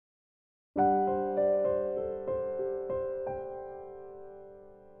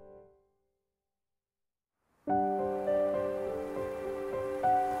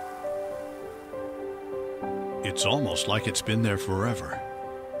It's almost like it's been there forever.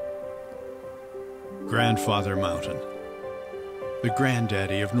 Grandfather Mountain, the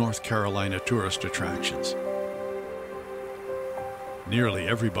granddaddy of North Carolina tourist attractions. Nearly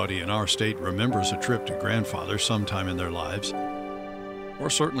everybody in our state remembers a trip to Grandfather sometime in their lives, or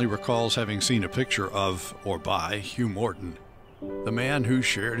certainly recalls having seen a picture of or by Hugh Morton, the man who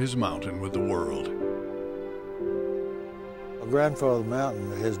shared his mountain with the world. Grandfather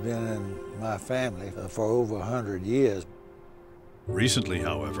Mountain has been in my family for over 100 years. Recently,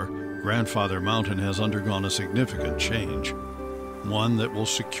 however, Grandfather Mountain has undergone a significant change, one that will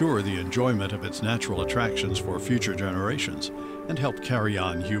secure the enjoyment of its natural attractions for future generations and help carry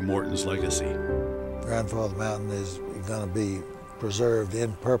on Hugh Morton's legacy. Grandfather Mountain is going to be preserved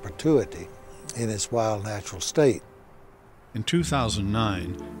in perpetuity in its wild natural state. In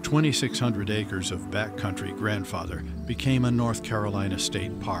 2009, 2,600 acres of backcountry Grandfather became a North Carolina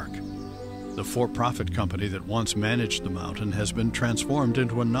state park. The for-profit company that once managed the mountain has been transformed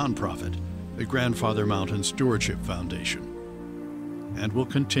into a nonprofit, the Grandfather Mountain Stewardship Foundation, and will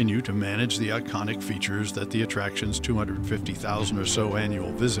continue to manage the iconic features that the attraction's 250,000 or so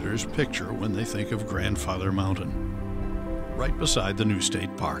annual visitors picture when they think of Grandfather Mountain, right beside the new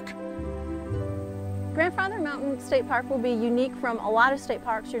state park. Grandfather Mountain State Park will be unique from a lot of state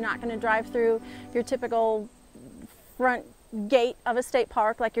parks. You're not going to drive through your typical front gate of a state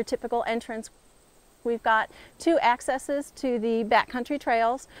park like your typical entrance. We've got two accesses to the backcountry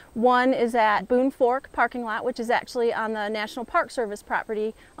trails. One is at Boone Fork parking lot, which is actually on the National Park Service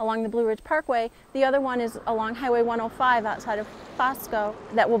property along the Blue Ridge Parkway. The other one is along Highway 105 outside of Fosco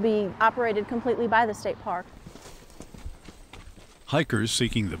that will be operated completely by the state park. Hikers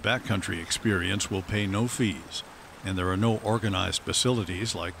seeking the backcountry experience will pay no fees, and there are no organized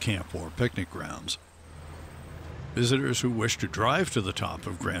facilities like camp or picnic grounds. Visitors who wish to drive to the top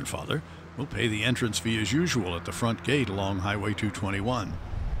of Grandfather will pay the entrance fee as usual at the front gate along Highway 221.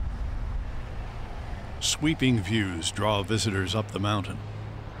 Sweeping views draw visitors up the mountain,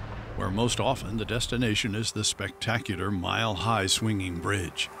 where most often the destination is the spectacular mile-high swinging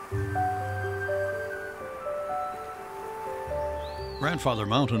bridge. Grandfather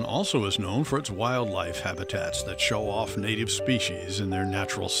Mountain also is known for its wildlife habitats that show off native species in their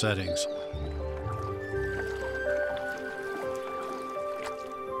natural settings.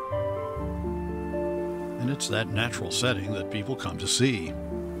 And it's that natural setting that people come to see.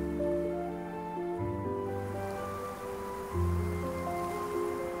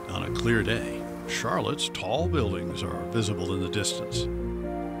 On a clear day, Charlotte's tall buildings are visible in the distance.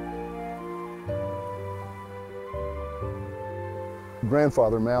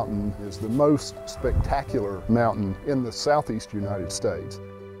 Grandfather Mountain is the most spectacular mountain in the southeast United States.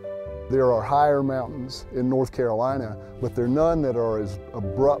 There are higher mountains in North Carolina, but there are none that are as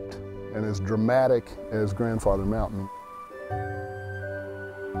abrupt and as dramatic as Grandfather Mountain.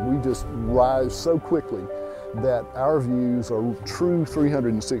 We just rise so quickly that our views are true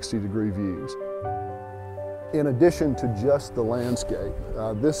 360-degree views. In addition to just the landscape,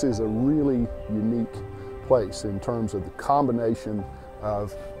 this is a really unique place in terms of the combination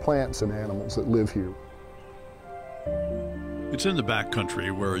of plants and animals that live here. It's in the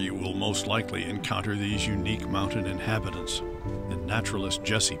backcountry where you will most likely encounter these unique mountain inhabitants. And naturalist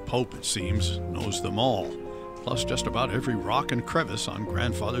Jesse Pope, it seems, knows them all, plus just about every rock and crevice on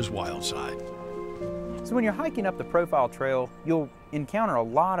Grandfather's wild side. So when you're hiking up the Profile Trail, you'll encounter a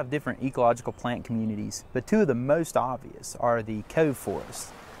lot of different ecological plant communities, but two of the most obvious are the cove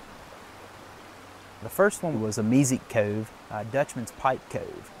forests. The first one was a mesite cove, Dutchman's Pipe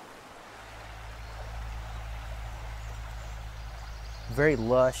Cove. Very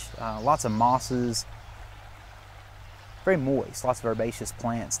lush, lots of mosses, very moist, lots of herbaceous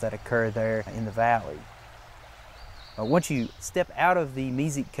plants that occur there in the valley. Once you step out of the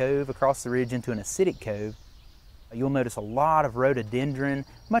mesite cove across the ridge into an acidic cove, you'll notice a lot of rhododendron,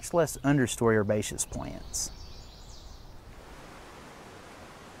 much less understory herbaceous plants.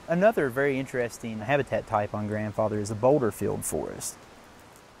 Another very interesting habitat type on Grandfather is the boulder field forest.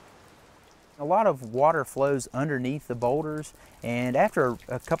 A lot of water flows underneath the boulders, and after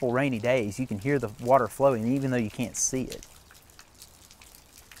a couple rainy days you can hear the water flowing even though you can't see it.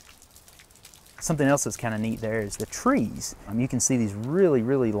 Something else that's kind of neat there is the trees. You can see these really,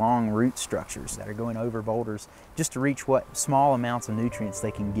 really long root structures that are going over boulders just to reach what small amounts of nutrients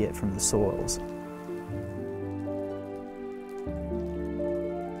they can get from the soils.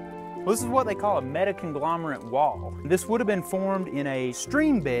 Well, this is what they call a metaconglomerate wall. This would have been formed in a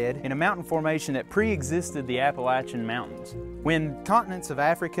stream bed in a mountain formation that pre-existed the Appalachian Mountains. When continents of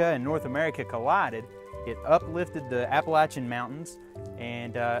Africa and North America collided, It uplifted the Appalachian Mountains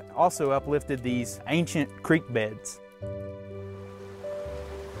and also uplifted these ancient creek beds.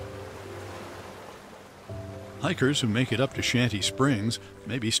 Hikers who make it up to Shanty Springs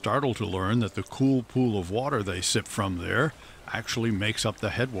may be startled to learn that the cool pool of water they sip from there actually makes up the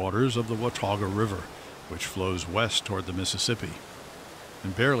headwaters of the Watauga River, which flows west toward the Mississippi.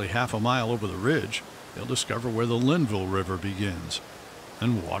 And barely half a mile over the ridge, they'll discover where the Linville River begins,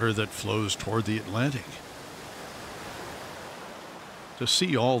 and water that flows toward the Atlantic. To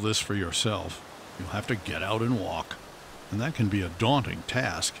see all this for yourself, you'll have to get out and walk, and that can be a daunting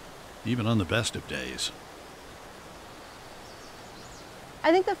task, even on the best of days.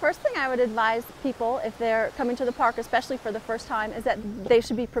 I think the first thing I would advise people if they're coming to the park, especially for the first time, is that they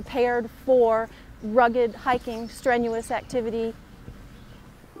should be prepared for rugged hiking, strenuous activity.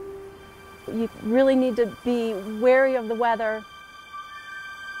 You really need to be wary of the weather.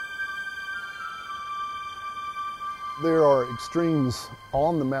 There are extremes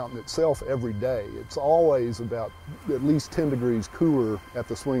on the mountain itself every day. It's always about at least 10 degrees cooler at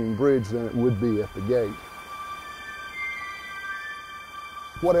the swinging bridge than it would be at the gate.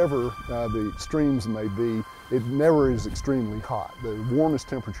 Whatever the extremes may be, it never is extremely hot. The warmest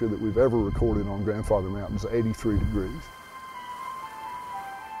temperature that we've ever recorded on Grandfather Mountain is 83 degrees.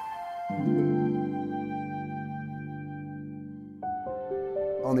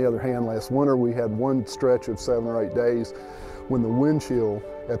 On the other hand, last winter we had one stretch of 7 or 8 days when the wind chill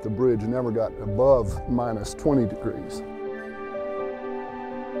at the bridge never got above minus 20 degrees.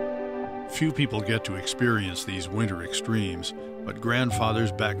 Few people get to experience these winter extremes, but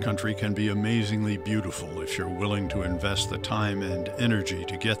Grandfather's backcountry can be amazingly beautiful if you're willing to invest the time and energy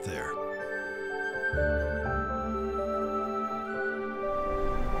to get there.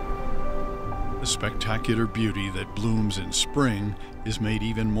 The spectacular beauty that blooms in spring is made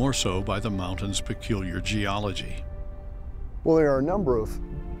even more so by the mountain's peculiar geology. Well, there are a number of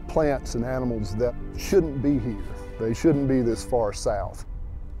plants and animals that shouldn't be here. They shouldn't be this far south.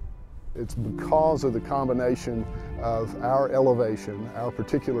 It's because of the combination of our elevation, our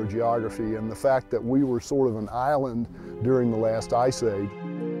particular geography, and the fact that we were sort of an island during the last ice age.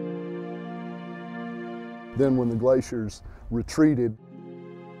 Then when the glaciers retreated,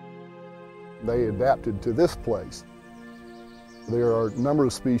 they adapted to this place. There are a number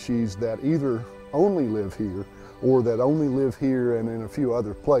of species that either only live here or that only live here and in a few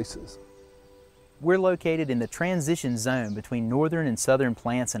other places. We're located in the transition zone between northern and southern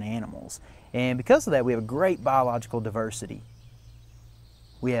plants and animals. And because of that, we have a great biological diversity.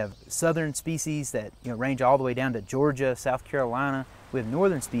 We have southern species that range all the way down to Georgia, South Carolina. We have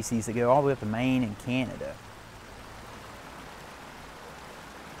northern species that go all the way up to Maine and Canada.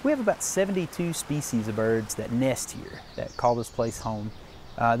 We have about 72 species of birds that nest here, that call this place home.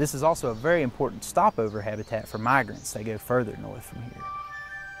 This is also a very important stopover habitat for migrants that go further north from here.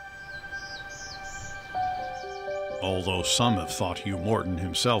 Although some have thought Hugh Morton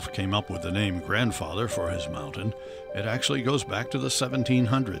himself came up with the name Grandfather for his mountain, it actually goes back to the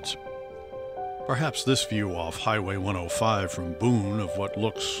 1700s. Perhaps this view off Highway 105 from Boone of what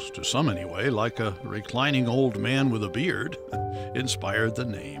looks, to some anyway, like a reclining old man with a beard inspired the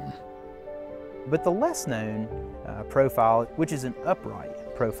name. But the less known profile, which is an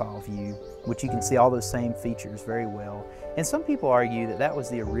upright profile view, which you can see all those same features very well. And some people argue that that was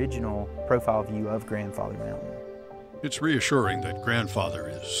the original profile view of Grandfather Mountain. It's reassuring that Grandfather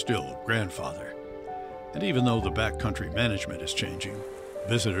is still Grandfather. And even though the backcountry management is changing,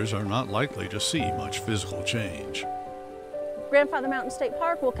 visitors are not likely to see much physical change. Grandfather Mountain State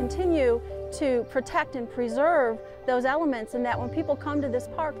Park will continue to protect and preserve those elements, and that when people come to this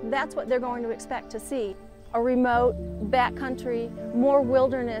park, that's what they're going to expect to see. A remote, backcountry, more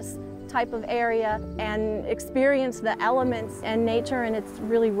wilderness type of area, and experience the elements and nature in its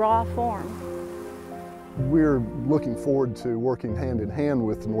really raw form. We're looking forward to working hand in hand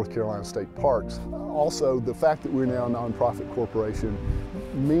with the North Carolina State Parks. Also, the fact that we're now a nonprofit corporation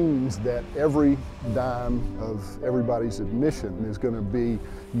means that every dime of everybody's admission is going to be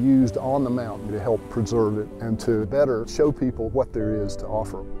used on the mountain to help preserve it and to better show people what there is to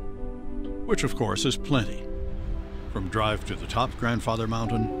offer. Which, of course, is plenty. From drive to the top Grandfather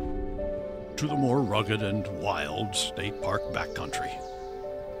Mountain to the more rugged and wild state park backcountry.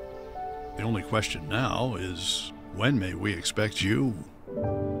 The only question now is, when may we expect you?